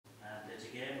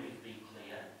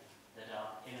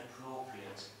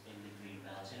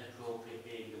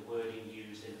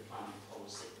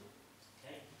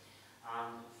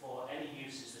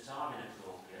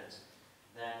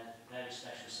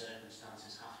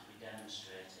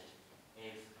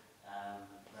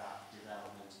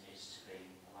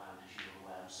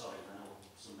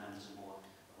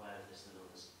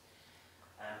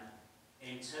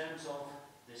terms of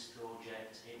this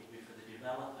project, it would be for the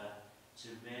developer to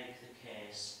make the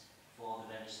case for the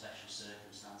very special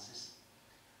circumstances.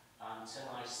 Until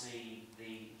I see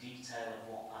the detail of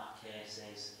what that case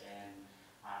is,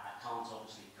 I can't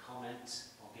obviously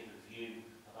comment or give a view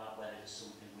about whether it's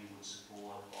something we would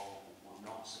support or would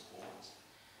not support.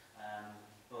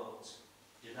 But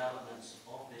developments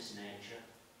of this nature,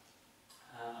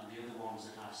 and the other ones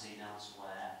that I've seen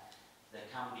elsewhere, there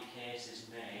can be cases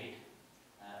made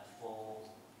for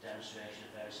demonstration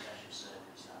of very special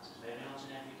circumstances. Maybe not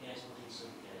in every case, but in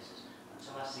some cases.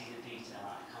 Until I see the detail,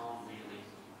 I can't really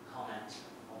comment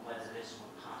on whether this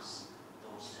would pass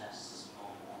those tests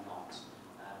or not.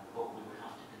 But we would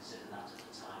have to consider that at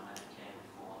the time when it came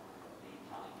before the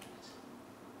planning committee.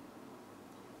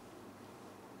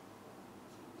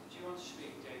 Did you want to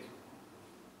speak, Dave?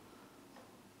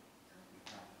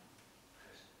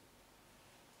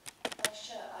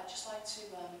 Chair, I'd just like to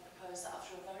propose that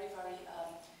after a very, very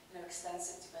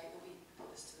extensive debate that we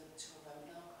put this to a vote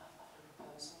now after a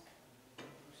proposal.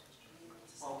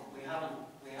 Well, we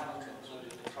haven't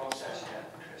concluded the process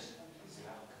yet, Chris. We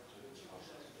haven't concluded the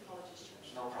process. Apologies,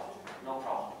 Chair. No problem. No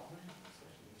problem.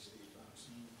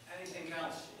 Anything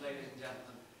else, ladies and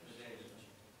gentlemen, for David?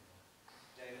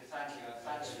 David, thank you, and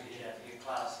thanks for your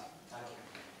clarity. Thank you.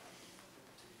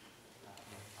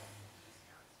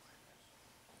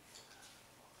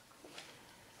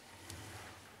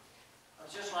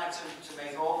 I'd just like to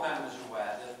make all members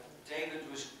aware that David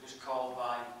was called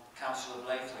by Councillor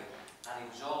Blakely, and he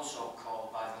was also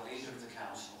called by the leader of the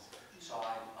council. So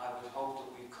I would hope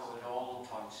that we've covered all the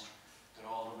points that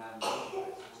all the members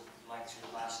would like to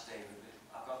ask David.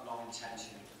 I've got no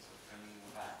intention of bringing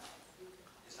him back.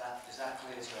 Is that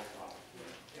clear to everyone?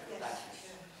 Yeah. Thank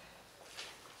you.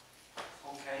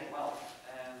 Okay, well,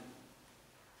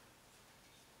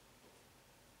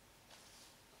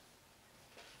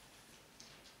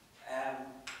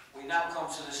 we now come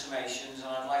to the summations, and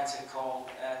I'd like to call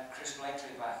Chris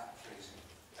Blakely back, please.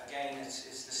 Again,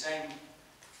 it's the same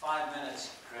 5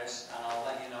 minutes, Chris, and I'll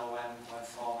let you know when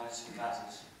 4 minutes of that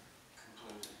is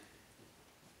concluded.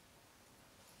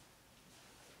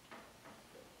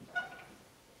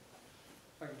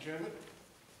 Thank you, Chairman.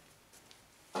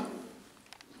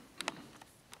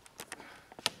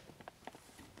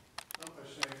 As I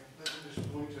say, I'm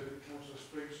disappointed at Councillor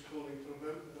Spriggs calling for a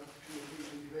vote and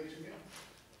actually debating it.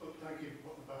 But thank you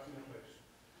for putting it back into place.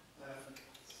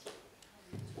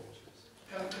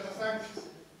 Can I thank,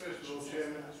 first of all,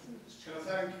 Chairman, can I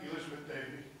thank Elizabeth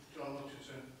Davey, John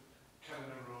Hutchinson,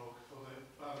 Karen O'Rourke for the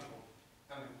valuable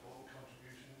and important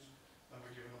contributions that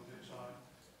were given on their time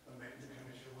and making the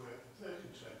committee aware of their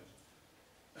concerns.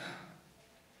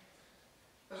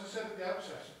 As I said at the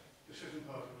outset, this isn't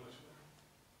part of Elizabeth.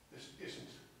 This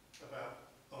isn't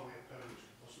about are we opposed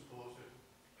or supportive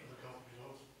of the golf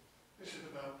results. This is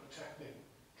about protecting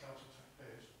council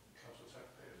taxpayers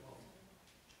money.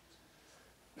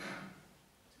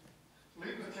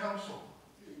 Leader of the council,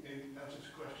 in answer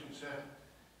to question, said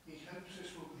he hopes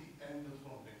this will be the end of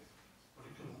funding, but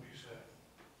he couldn't be certain.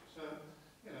 So,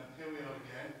 here we are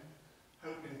again,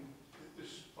 hoping that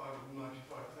this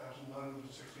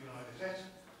 595,969 is it.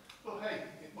 But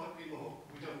hey, it might be more,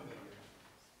 we don't know yet.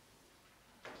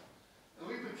 The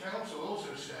leader of the council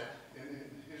also said in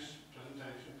his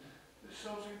presentation that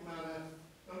Celtic Manor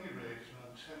only raised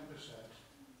around 10%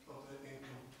 of their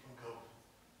income from golf.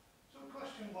 So the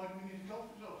question, why do we need a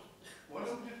golf resort? Why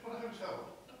don't we just put a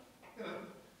hotel?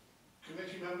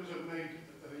 Committee members have made,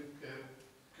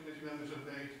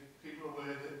 people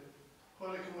aware that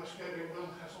Hoylake and West Gerry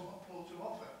will has a lot more to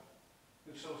offer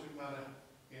than Celtic Manor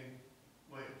in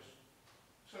Wales.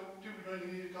 So do we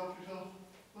really need a golf resort,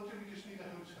 or do we just need a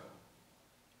hotel?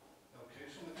 Okay,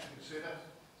 something to consider.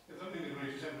 If they're only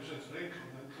raise 10% of their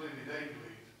income, then clearly they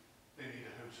believe they need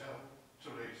a hotel to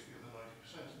raise the other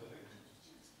 90% of their income.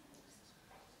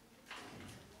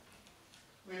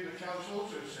 The council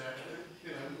also said that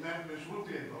members would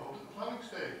be involved at the planning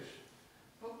stage.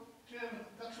 But Chairman,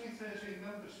 that's only 13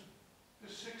 members.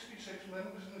 There's 66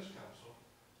 members in this council,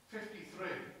 53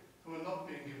 who are not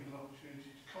being given an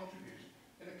opportunity to contribute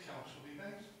in a council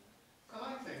debate. And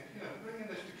I think, bringing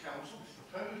this to council, it's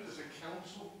proposed as a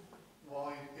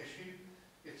council-wide issue.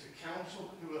 It's a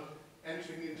council who are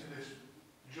entering into this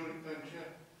joint venture.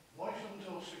 Why shouldn't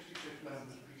all 66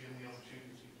 members be given the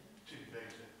opportunity to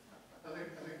debate it? I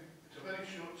think it's a very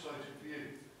short-sighted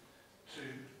view to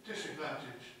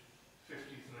disadvantage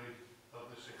 53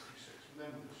 of the 66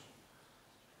 members.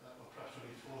 Or perhaps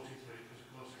only 43, because of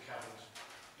course the cabinet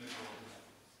is all.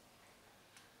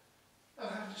 And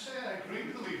I have to say, I agree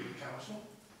with the leader of the council.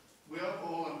 We are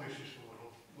all ambitious for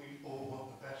Wirral. We all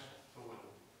want the best for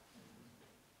Wirral.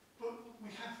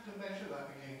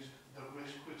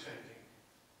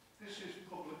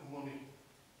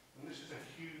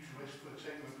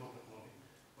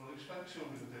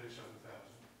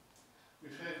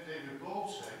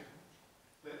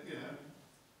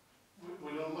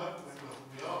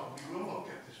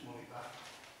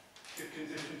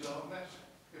 are met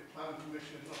if planning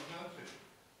permission is not granted.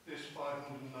 This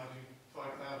 595,969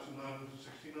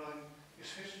 is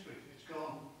history. It's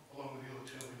gone, along with the other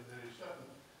 237.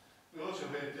 We also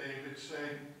heard David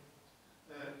say,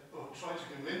 or try to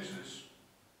convince us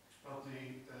of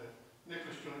the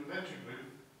Nicholas Joint Venture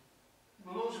Group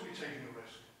will also be taking a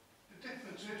risk. The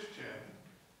difference is, Chairman,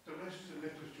 the risk the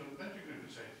Nicholas Joint Venture Group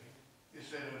are taking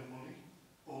is their own money,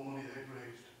 or money they've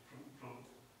raised from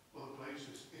other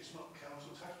places. It's not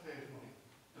council taxpayers' money.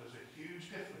 There's a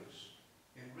huge difference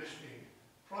in risking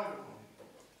private money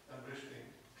and risking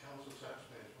council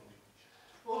taxpayers' money.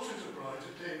 Also surprised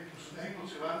that David was unable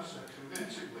to answer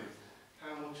convincingly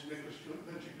how much Nicholas Joint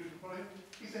Venture Group are buying.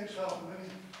 He thinks $500,000.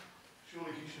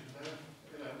 Surely he should know.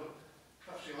 You know, but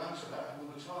perhaps he'll answer that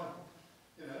another time.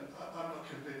 You know, I'm not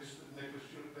convinced that Nicholas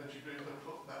Joint Venture Group have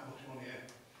put that much money in.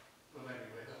 But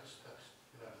anyway, that's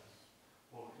you know,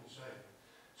 all I can say.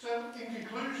 So, in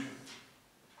conclusion,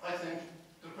 I think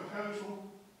the proposal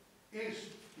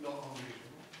is not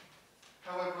unreasonable.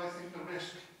 However, I think the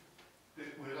risk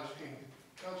that we're asking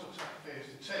council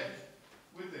taxpayers to take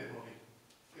with their money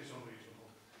is unreasonable.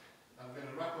 I'm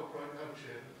going to wrap up right now,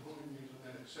 Chair, but the whole news in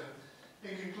a minute. So,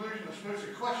 in conclusion, I suppose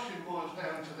the question boils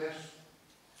down to this.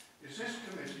 Is this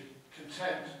committee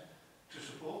content to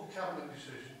support the Cabinet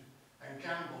decision and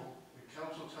gamble with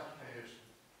council taxpayers'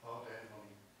 hard-earned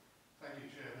money? Thank you,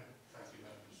 Chairman. Thank you,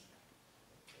 members.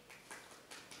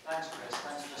 Thanks, Chris.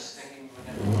 Thanks for sticking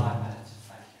within the 5 minutes.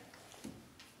 Thank you.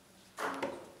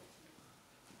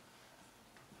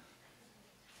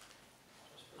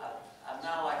 I'd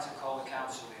now like to call the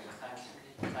council leader. Thank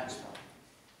you. Thanks, Bill.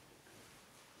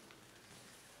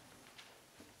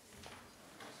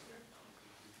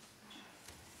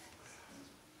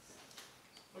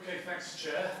 Okay, thanks,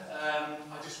 Chair.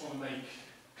 I just want to make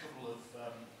a couple of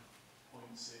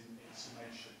points in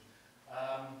summation.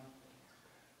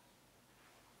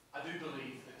 I do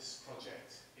believe this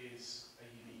project is a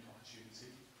unique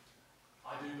opportunity.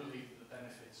 I do believe that the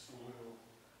benefits for Wirral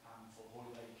and for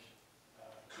Hoylake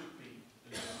could be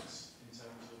enormous in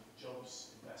terms of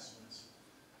jobs, investment,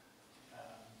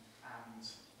 and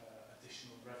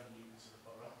additional revenue to the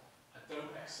borough. I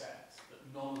don't accept that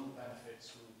none of the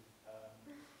benefits will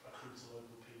accrue to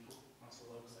local people and to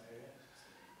the local area.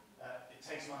 It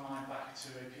takes my mind back to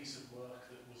a piece of work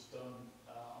that was done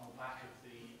on the back of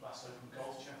the last Open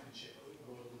Golf Championship at the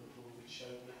Royal Liverpool, which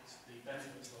showed that the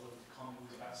benefit to the local economy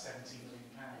was about £17 million.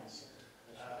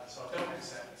 So I don't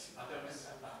accept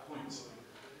that point.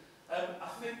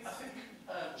 I think,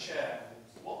 Chair,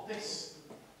 what this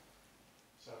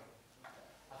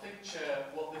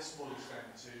boils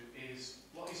down to is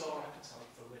what is our appetite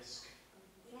for risk.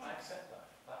 I accept that.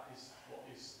 That is what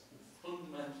is the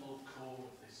fundamental core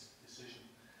of this decision.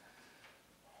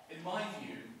 In my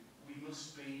view, we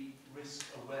must be risk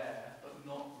aware but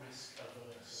not risk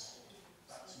averse.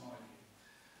 That's my view.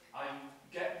 I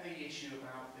get the issue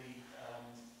about the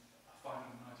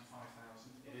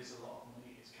 595,000. It is a lot of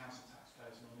money. It's council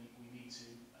taxpayers' money. We need to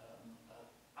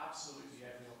absolutely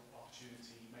every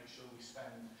opportunity make sure we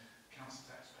spend council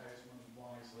taxpayers' money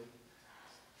wisely.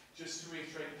 Just to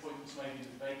reiterate the point that was made in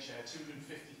the debate, Chair,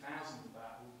 250,000 of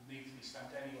that will need to be spent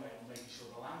anyway on making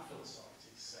sure the landfill site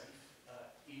is safe,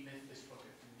 even if this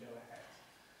project can go ahead.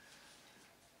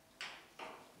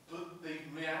 But the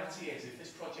reality is, if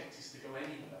this project is to go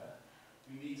anywhere,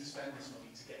 we need to spend this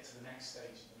money to get to the next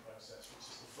stage in the process, which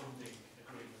is the funding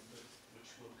agreement,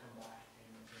 which will come back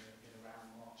in around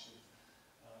March of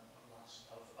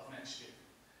next year.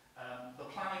 The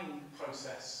planning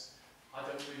process, I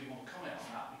don't really want to comment on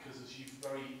that because, as you've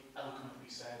very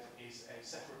eloquently said, is a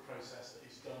separate process that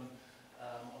is done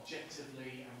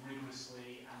objectively and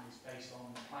rigorously and is based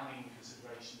on planning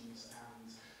considerations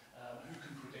and who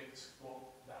can predict what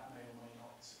that may or may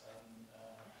not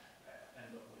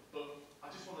end up with. But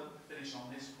I just want to finish on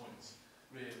this point,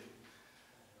 really.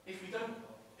 If we don't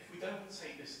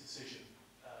take this decision,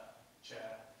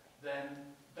 Chair,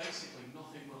 then basically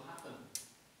nothing will happen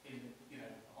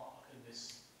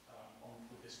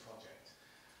with this project.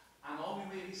 And are we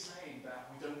really saying that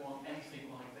we don't want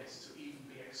anything like this to even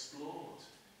be explored?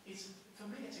 For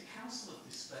me, it's a counsel of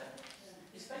despair.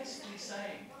 It's basically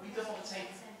saying we don't want to take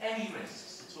any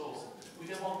risks at all. We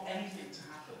don't want anything to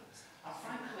happen. And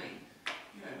frankly,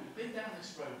 we've been down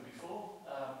this road before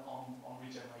on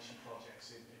regeneration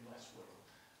projects in West Wirral.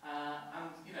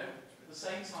 And at the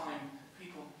same time,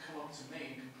 people come up to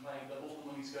me and complain that all the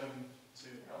money's going to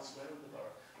elsewhere in the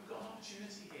borough. We've got an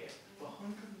opportunity here for a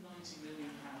 £190 million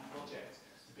project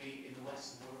to be in the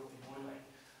west of Wirral, in Hoylake.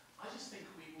 I just think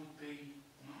we would be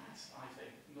mad,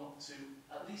 not to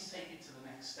at least take it to the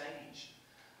next stage.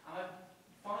 And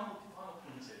final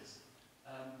point is,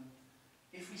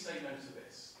 say no to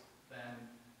this, then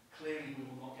clearly we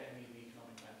will not get any of the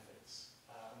economic benefits.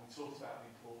 And we talked about the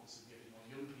importance of giving our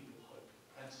young people hope,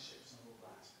 apprenticeships and all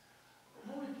that. But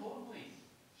more importantly,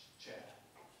 Chair,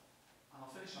 and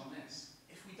I'll finish on this,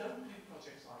 if we don't do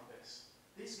projects like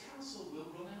this council will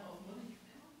run out of money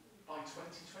by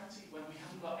 2020 when we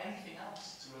haven't got anything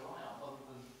else to rely on other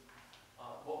than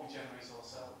what we generate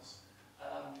ourselves.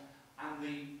 And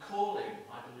the calling,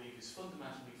 I believe, is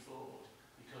fundamentally flawed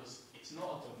because it's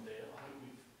not a done deal. I hope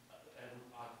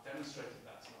I've demonstrated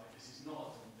that tonight. This is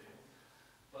not a done deal.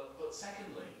 But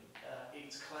secondly,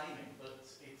 it's claiming that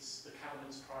it's the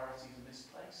Cabinet's priorities are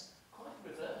misplaced. Quite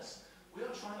the reverse. We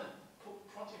are trying to put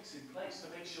projects in place to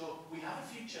make sure we have a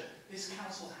future. This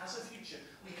council has a future.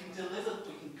 We can deliver,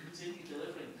 we can continue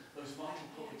delivering those vital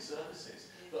public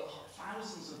services that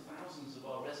thousands and thousands of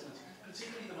our residents,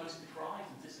 particularly the most deprived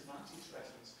and disadvantaged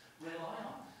residents, rely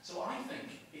on. So I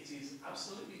think it is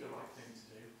absolutely the right thing to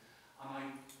do, and I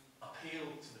appeal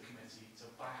to the committee to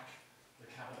back the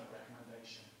Cabinet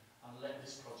recommendation and let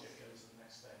this project go to the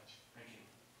next stage. Thank you.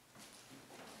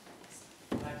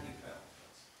 Thank you, Phil.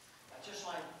 I'd just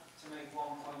like to make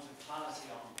one point of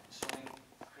clarity on something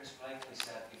Chris Blakely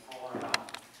said before about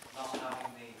not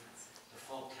having the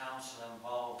full council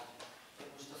involved. It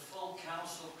was the full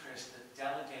council, Chris, that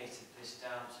delegated this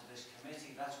down to this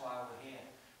committee. That's why we're here.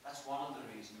 That's one of the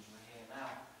reasons we're here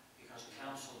now, because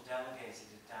council delegated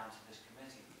it down to this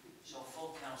committee. So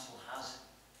full council has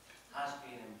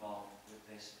been involved with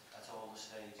this at all the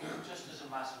stages. Just as a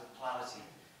matter of clarity,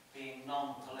 being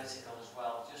non-political as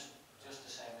well, just the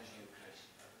same as you, Chris.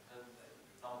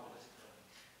 Non-political.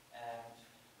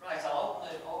 Right, I'll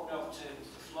open up to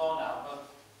the floor now,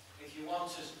 but if you want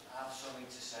to have something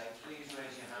to say, please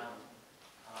raise your hand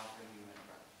and I'll bring you in.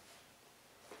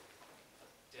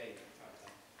 Dave.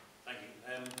 Thank you.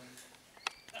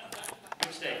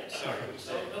 Which David? Sorry.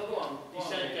 No, go on. You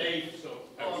said Dave, so...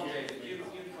 Go on, David. You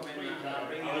come in and I'll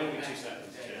bring you I'll in. only 2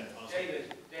 seconds.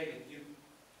 David, you...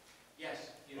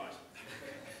 Yes, you... Right.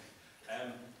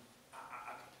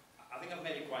 I think I've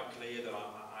made it quite clear that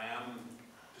I am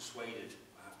persuaded,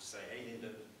 I have to say, anything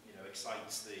that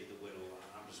excites the Wirral,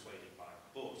 I'm persuaded by.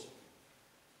 But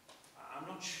I'm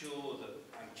not sure that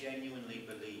I genuinely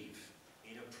believe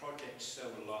in a project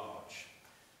so large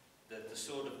that the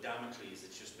sort of Damocles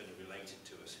that's just been related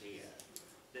to us here,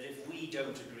 that if we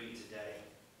don't agree today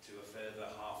to a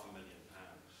further £500,000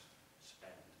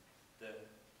 spent, that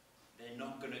they're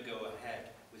not going to go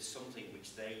ahead with something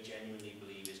which they genuinely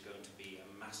believe is going to be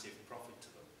a massive profit to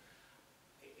them.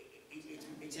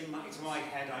 It's in my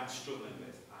head I'm struggling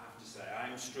with, I have to say.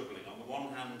 I'm struggling. On the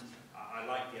one hand, I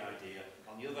like the idea.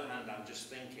 On the other hand, I'm just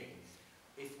thinking,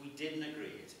 if we didn't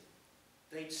agree it,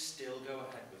 they'd still go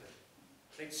ahead with it.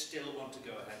 They'd still want to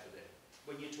go ahead with it.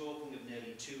 When you're talking of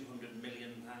nearly £200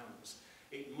 million,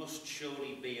 it must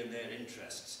surely be in their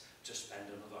interests to spend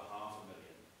another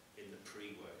 £500,000 in the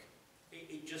pre-work.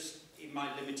 It just, in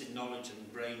my limited knowledge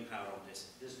and brain power on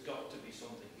this, there's got to be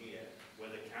something here where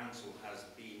the council has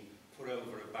been put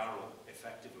over a barrel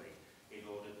effectively in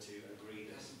order to agree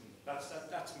this.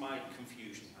 That's my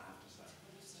confusion, I have to say.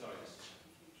 Sorry.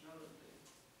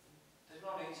 There's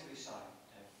no need to be sorry,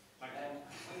 Dave. Thank you.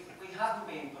 We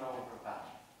haven't been put over a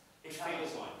barrel. It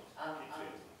feels like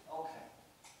it. Okay.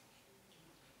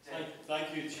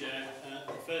 Thank you, Chair.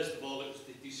 First of all, it was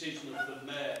the decision of the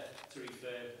Mayor to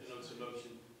refer the notice of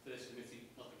motion to this committee,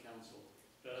 not the Council.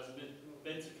 But it hasn't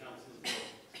been to Council as well.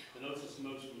 The notice of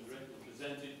motion was written and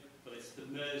presented, but it's the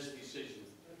Mayor's decision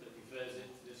that refers it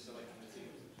to this select committee.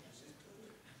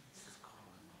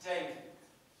 Dave,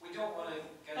 we don't want to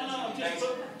get into No,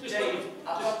 Dave,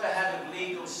 I've got the head of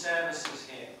legal services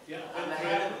here. Yeah, And the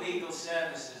head of legal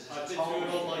services I've has been told through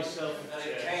it all me myself, that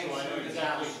it Chair, came through the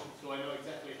council. so I know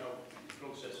exactly how the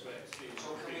process works.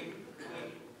 So can we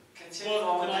continue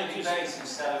on with the debate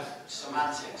instead of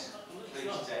semantics,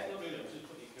 please, Dave?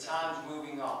 Time's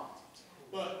moving on.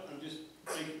 But I'm just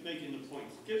making the point.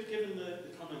 Given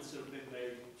the comments that have been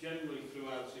made generally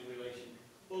throughout in relation,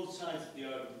 both sides of the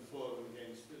argument for and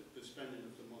against the spending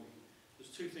of the money, there's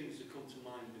 2 things that come to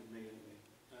mind with me anyway.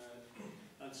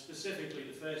 And specifically,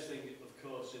 the first thing, of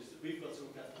course, is that we've got to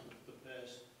look at the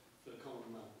purse for the common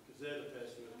man, because they're the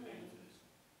person who are paying for this.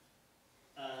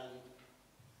 And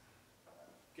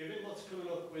given what's coming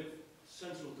up with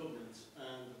central government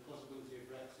and the possibility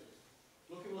of Brexit,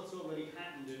 look at what's already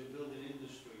happened in the building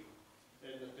industry,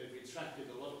 and that they've retracted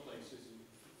a lot of places and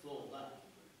fallen back,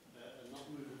 and not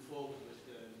moving forward with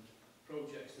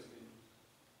projects that have been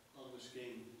on the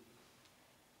scheme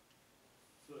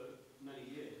for many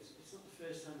years. It's not the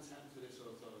first time it's happened to this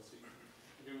authority.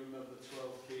 I can remember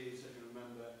 12 keys, I can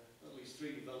remember at least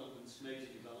 3 developments, major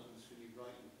developments,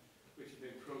 which have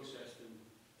been processed, and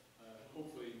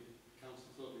hopefully Council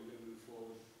Cllr will move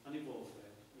forward, and they've all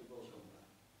failed, they've all come back.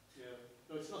 Yeah,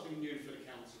 no, it's nothing new for the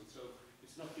Council, so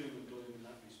it's not doom and gloom in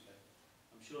that respect.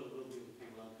 I'm sure there will be other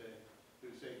people out there who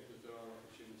think that there are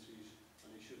opportunities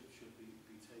and they should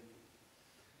be taken.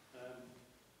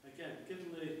 Again, given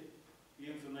the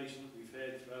information that we've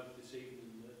heard throughout this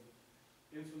evening,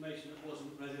 the information that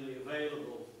wasn't readily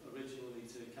available originally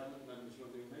to cabinet members when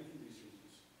they were making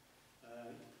decisions,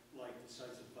 like the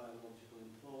site of biological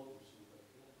importance,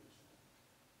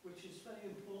 which is very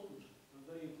important, a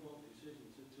very important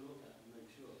decision to look at and make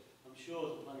sure. I'm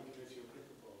sure the planning committee will pick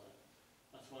up all that.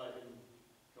 That's why I didn't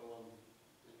go on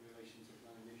in relation to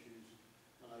planning issues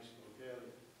when I spoke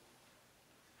earlier.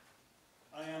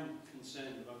 I am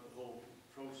concerned about the whole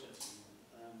process,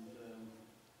 and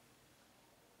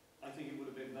I think it would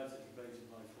have been better debated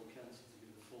by full council to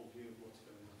give a full view of what's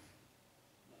going on.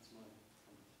 That's my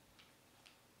comment.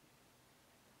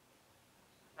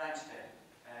 Thanks, Dave.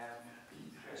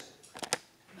 Chris.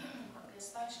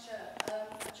 Yes, thanks, Chair.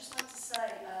 I'd just like to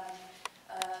say that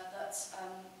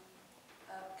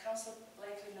Councillor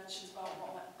Blakely mentioned about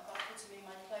putting me in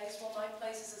my place. Well, my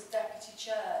place is as Deputy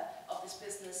Chair of this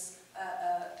Business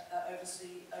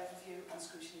Overview and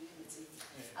Scrutiny Committee.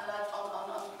 Yeah.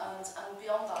 And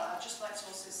beyond that, I'd just like to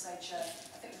also say, Chair, I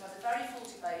think we've had a very full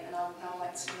debate, and I would now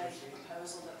like to make a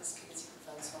proposal that this committee could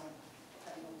vote on. If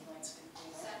anyone would like to do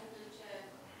that. Second, Chair.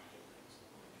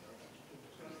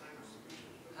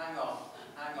 Hang on.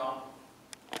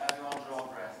 Everyone draw a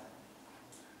breath.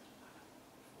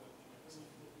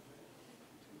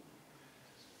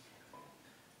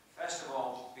 First of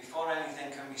all, before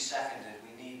anything can be seconded, we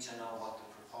need to know what the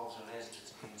proposal is that's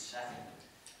being seconded.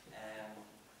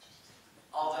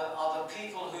 Are there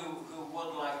people who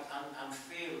would like and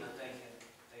feel that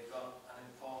they've got an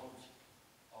important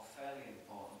or fairly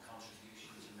important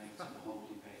contribution to make to the whole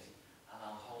debate? And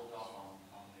I'll hold off on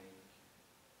the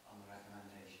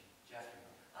recommendation. Geoffrey.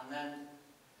 And then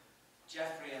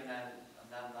Geoffrey, and then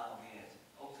that'll be it.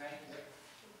 Okay?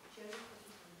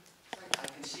 I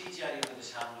can see Gerry with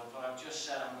his hand up, but I've just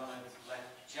said I'm going to let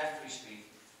Geoffrey speak,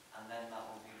 and then that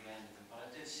will be the end of it. But I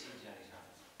did see Gerry's hand.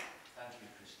 Thank you,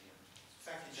 Christina.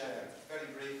 Thank you, Chair. Very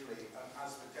briefly,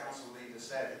 as the Council Leader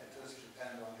said, it does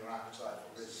depend on your appetite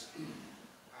for risk, and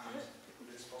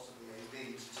there's possibly a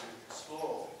need to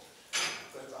explore.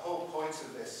 But the whole point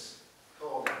of this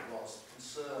call was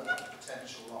concern of the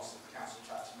potential loss of council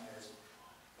taxpayers'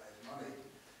 money.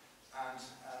 And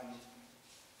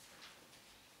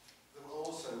there will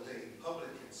also be public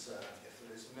concern if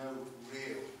there is no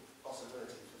real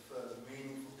possibility for further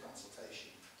meaningful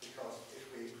consultation, because if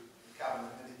the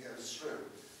Cabinet and it goes through,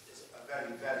 there's a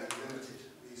very, very limited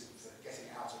reason for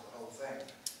getting out of the whole thing.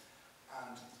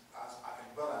 And as I can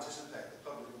well anticipate, the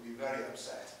public will be very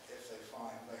upset if they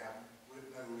find they have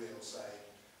no real say,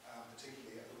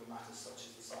 particularly over matters such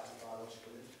as the site of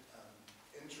biological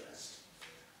interest.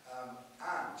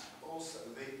 And also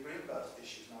the greenbelt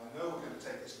issues. Now, I know we're going to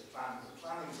take this to planning, but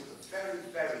planning is at the very,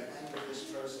 very end of this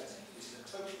process. This is a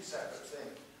totally separate thing.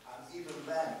 And even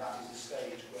then, that is a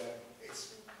stage where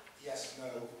it's yes, no,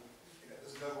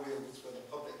 there's no real, where the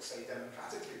public say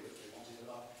democratically whether they want it or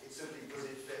not. It's simply does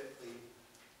it fit the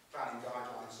planning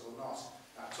guidelines or not.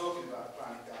 Now, talking about the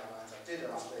planning guidelines, I did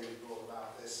ask David Raw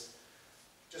about this.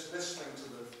 Just listening to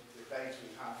the debate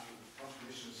we've had from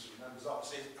contributions from members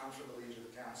opposite and from the Leader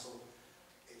of the Council,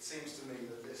 it seems to me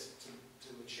that this, to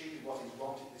achieve what is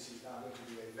wanted, this is now going to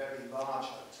be a very large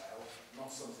hotel, not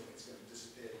something that's going to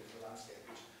disappear into the landscape,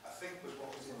 which I think was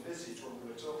what was envisaged when we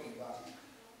were talking about it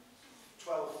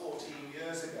 12, 14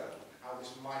 years ago, how this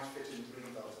might fit in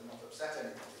Greenbelt and not upset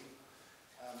anybody.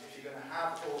 If you're going to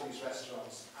have all these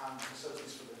restaurants and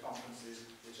facilities for the conferences,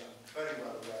 which I'm very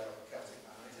well aware of Celtic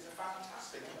Manor, it is a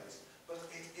fantastic place, but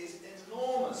it is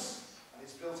enormous, and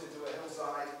it's built into a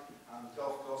hillside, and the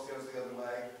golf course goes the other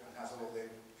way, and has all the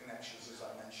connections, as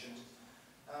I mentioned.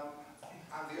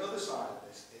 And the other side of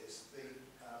this is the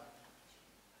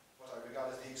what I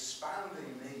regard as the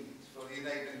expanding need for the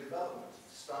enabling development,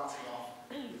 starting off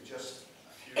with just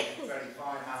a few very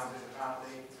fine houses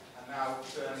apparently, and now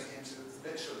turning into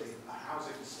literally a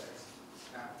housing estate.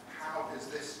 Now, how is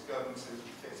this going to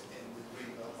fit in with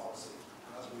Greenbelt policy?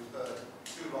 And as we've heard,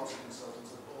 two lots of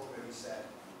consultants have already said,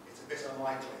 it's a bit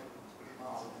unlikely, to put it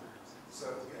mildly.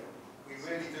 So, we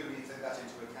really do need to take that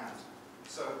into account.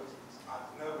 So, I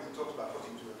know we've talked about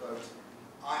putting to a vote.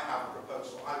 I have a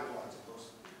proposal I would like to put.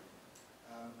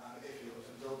 And if you'll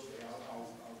indulge me, I'll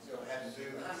go ahead and do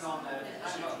that. Hang on there.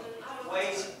 Hang on.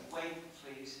 Wait,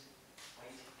 please.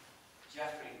 Wait.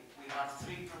 Geoffrey, we have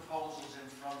 3 proposals in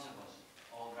front of us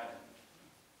already.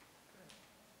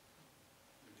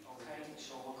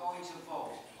 going to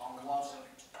vote on what...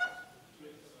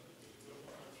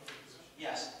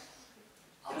 Yes.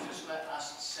 I'll just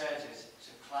ask Sergey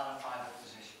to clarify the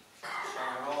position. So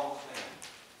we're all clear.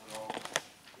 We're all clear.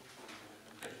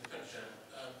 Thanks, Chair.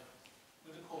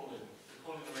 With the calling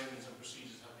arrangements and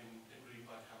procedures have been agreed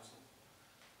by Council.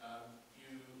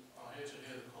 You are here to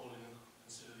hear the calling and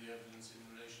consider the evidence in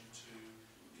relation to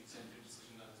the executive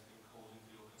decision that has been called in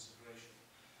for your consideration.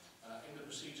 In the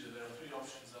procedure, there are three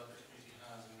options that the committee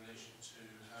has in relation to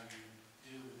how you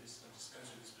deal with this and dispense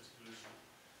with this particular issue.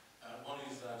 One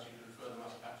is that you can refer the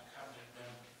matter back to Cabinet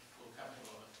member, or Cabinet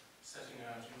order, setting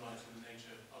out in writing the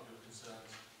nature of your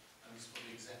concerns, and it's for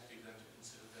the executive then to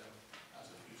consider them at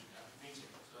a future Cabinet meeting.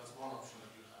 So that's one option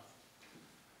that you have.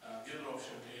 The other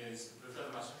option is refer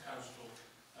the matter to Council,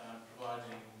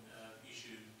 providing the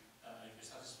issue, if you're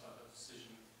satisfied that the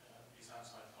decision is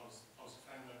outside policy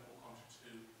framework or contrary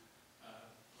to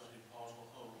whether in part or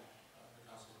whole the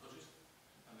Council's budget,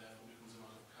 and therefore becomes a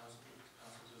matter of Council.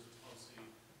 Council does with policy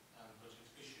and budget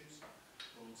issues.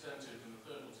 Or alternative, and the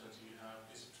third alternative you have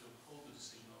is to uphold the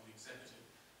decision of the executive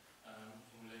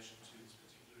in relation to this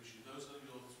particular issue. Those are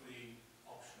your three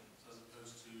options, as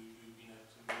opposed to you being able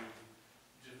to move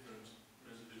different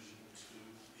resolution to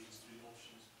these three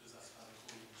options, because that's how the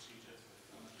calling procedure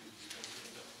and the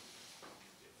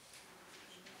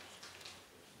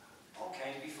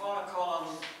Okay, before I call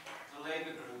on the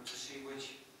Labour group to see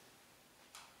which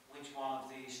one of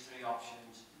these three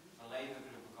options the Labour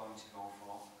group are going to go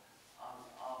for,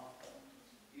 are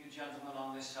you gentlemen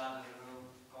on this side of the room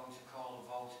going to call a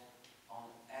vote on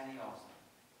any of them?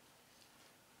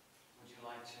 Would you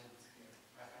like to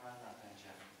recommend that then,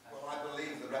 Geoffrey? Well, I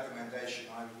believe the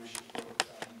recommendation I wish to put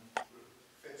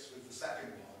fits with the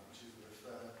second one, which is the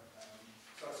refer.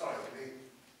 The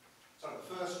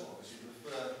first one, which is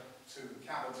refer to the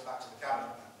cabinet, back to the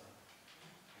cabinet member.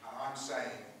 And I'm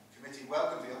saying, committee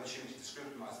welcome the opportunity to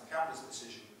scrutinise the cabinet's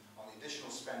decision on the additional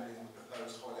spending on the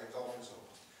proposed Hoylake golf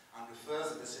resort, and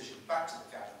refers the decision back to the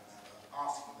cabinet member,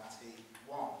 asking that he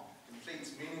 1.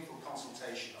 Completes meaningful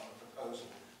consultation on the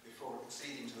proposal before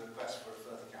acceding to the request for a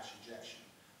further cash injection.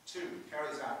 2.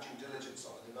 Carries out due diligence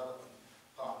on the development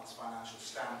partner's financial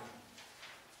standing.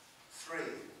 3.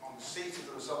 On receipt of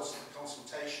the results of the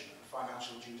consultation and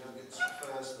financial due diligence,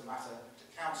 refers the matter to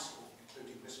Council,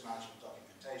 including risk management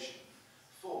documentation.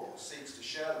 4. Seeks to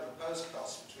share the proposed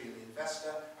costs between the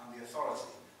investor and the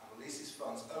authority and releases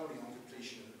funds only on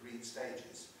completion of agreed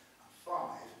stages. And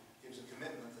 5. Gives a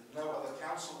commitment that no other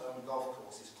council-owned golf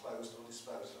course is closed or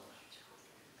disposed of.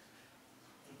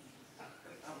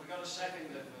 Have we got a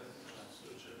second?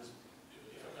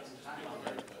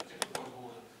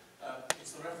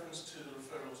 It's the reference to the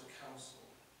referral to Council.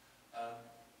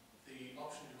 The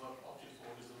option you've opted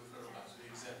for is the referral back to the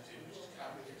executive, which is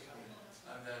Cabinet,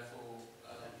 and therefore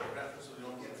the reference to the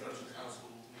referral to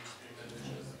Council needs to be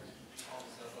amended of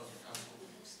the Council.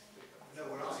 No,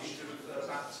 we're asking to refer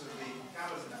back to the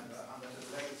cabinet member, and at a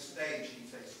later stage he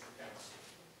takes it to Council.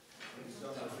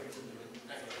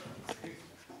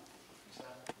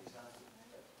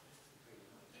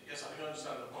 Yes, I think I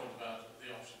understand the point about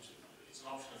the option to. It's an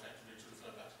option effectively to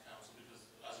refer back to Council, because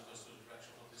as it goes to the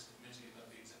direction of this committee, that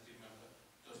the executive member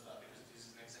does that, because it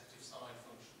is an executive side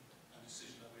function and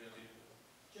decision that we are dealing with.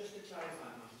 Just to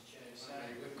clarify, Mr. Chair,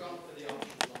 we've gone for the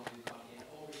options one we've got here.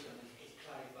 All we've done is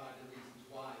clarify the reasons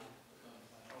why we're going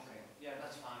for that. Okay, yeah,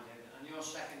 that's fine, David. And you're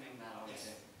seconding that,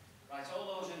 obviously. Yes. Right,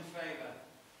 all those in favour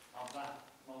of that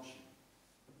motion,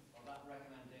 of that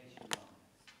recommendation, Ron?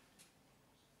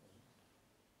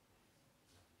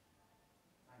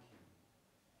 Thank you.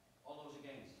 All those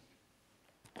against?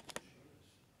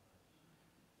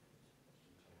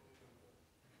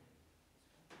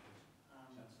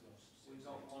 We've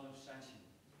got one abstention.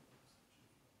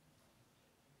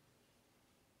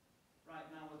 Right,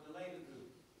 now with the Labour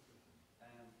group,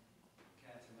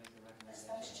 care to make a Yes, recommendation?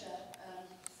 thanks, Chair.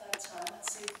 Third time.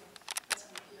 Let's see if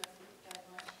you get it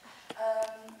right.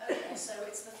 Okay, so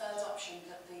it's the third option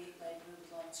that the Labour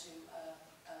would like to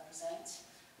present,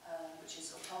 which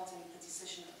is upholding the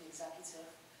decision of the executive.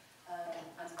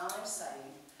 And I'm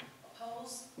saying,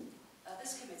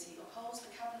 this committee upholds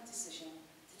the cabinet decision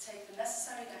to take the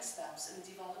necessary next steps in the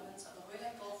development of the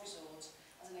Hoylake Golf Resort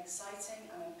as an exciting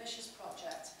and ambitious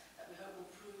project that we hope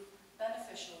will prove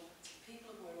beneficial to the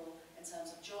people of Wirral in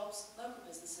terms of jobs, local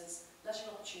businesses, leisure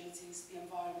opportunities, the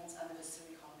environment and the visitor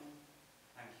economy.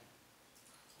 Thank you.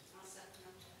 I'll second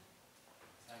that, Chair.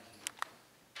 Thank you.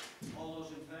 All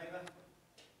those in favour?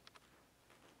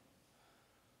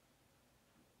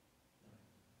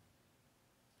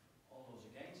 All those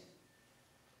against?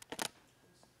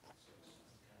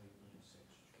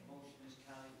 Motion is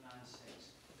carried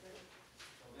 9-6.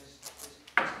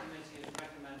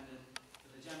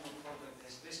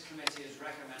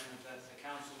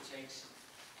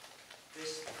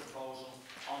 this proposal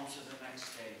onto the next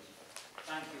stage.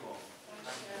 Thank you all.